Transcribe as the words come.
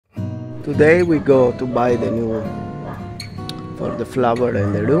Today we go to buy the new for the flower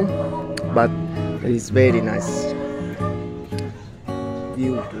in the room, but it is very nice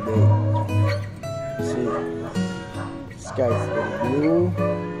view today. See, sky is very blue.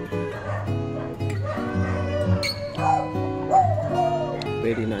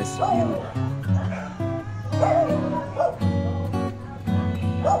 Very nice view.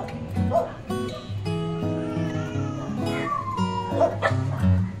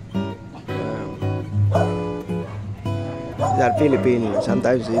 These are Filipino.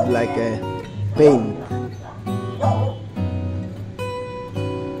 Sometimes it's like a pain.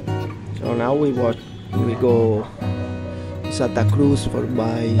 So now we go Santa Cruz for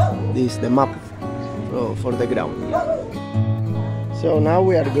buy the map for the ground. So now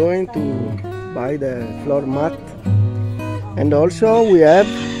we are going to buy the floor mat, and also we have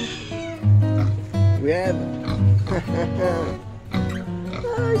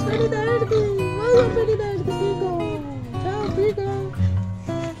Oh, it's very dirty. Why is it very dirty, Pico? Ciao, Pico.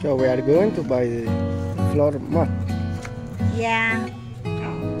 So we are going to buy the floor mat. Yeah.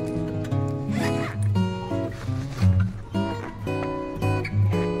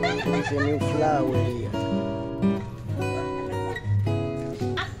 There's a new flower here.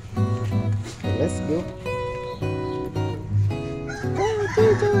 Let's go. Oh,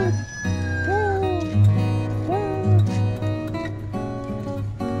 Chicho.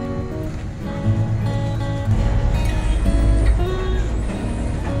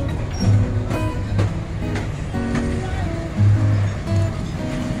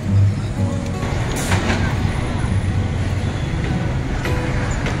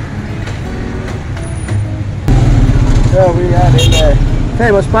 So we are in the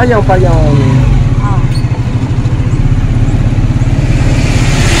famous payong.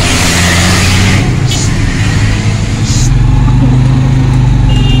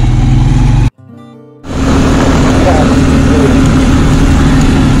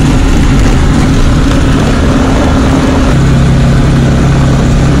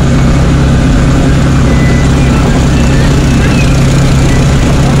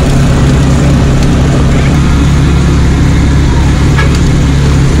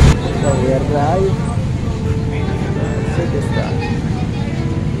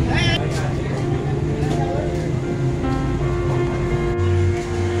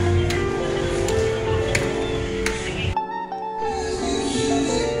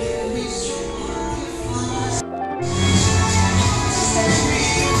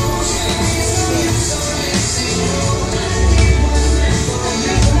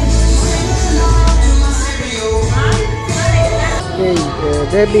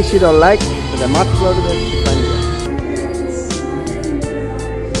 Debbie, she don't like the mat floor that she find here.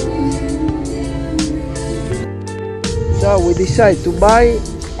 So we decide to buy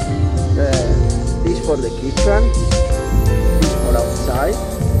this for the kitchen, this for outside.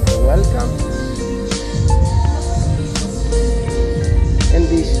 Welcome. And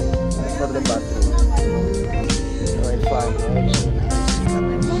this for the bathroom. So I find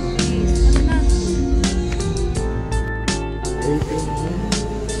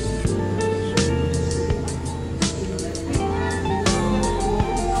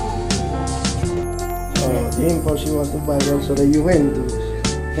Dimple, she wants to buy also the Juventus.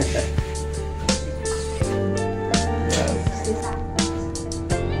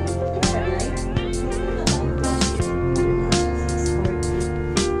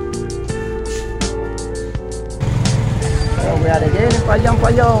 So we are again in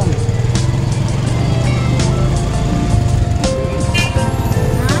Payong.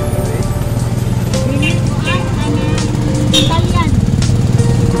 Italian.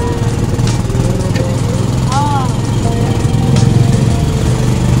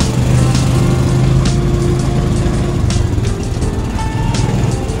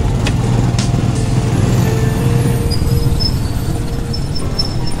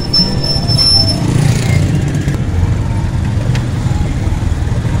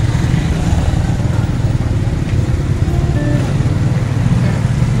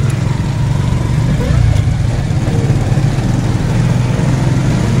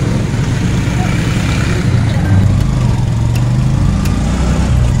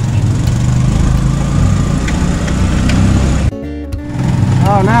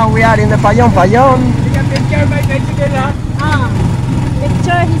 So now we are in the Payong.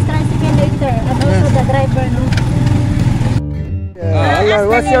 Picture, his tricycle later, and also the driver. No? Alan,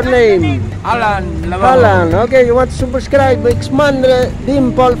 what's your name? Alan, okay, you want to subscribe to Xmandre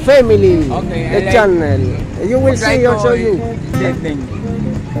Dimple family, the channel. You will see also you.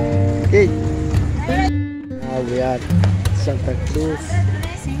 Okay. Now we are Santa Cruz.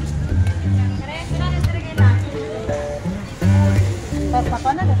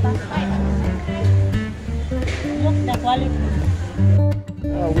 Look the quality.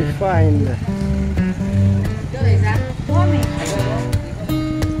 We find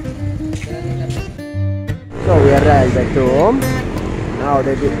so we arrived at home. Now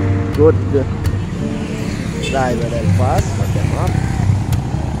the good driver help us put them up.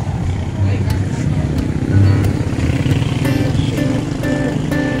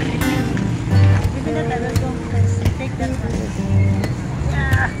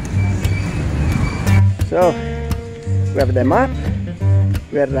 So we have the map.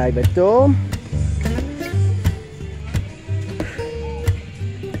 We arrive at home.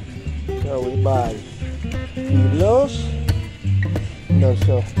 So we buy pillows and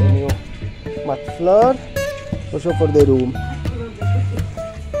also the new mat floor, also for the room.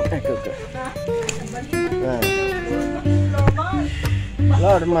 Ecco qua.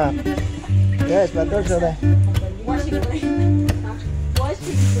 Floor mat. Yes, but also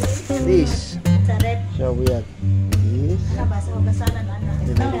this. So we have this.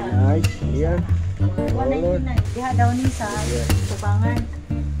 Very nice here. Diha daw ni sa tubangan.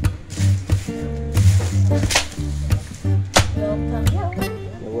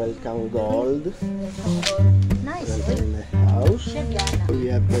 The welcome gold. Nice. In the house. We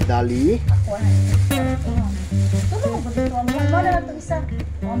have the Dali. Tulong ba dito? Wala na ito isa.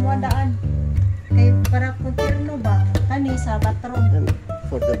 Daan. Kay para kumpirno ba? Kani sa bathroom. And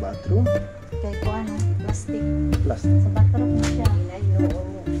for the bathroom. Kay kuano, plastic. Plastic. Sa bathroom na siya.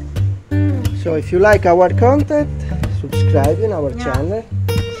 So if you like our content, subscribe in our channel.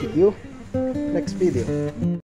 See you next video.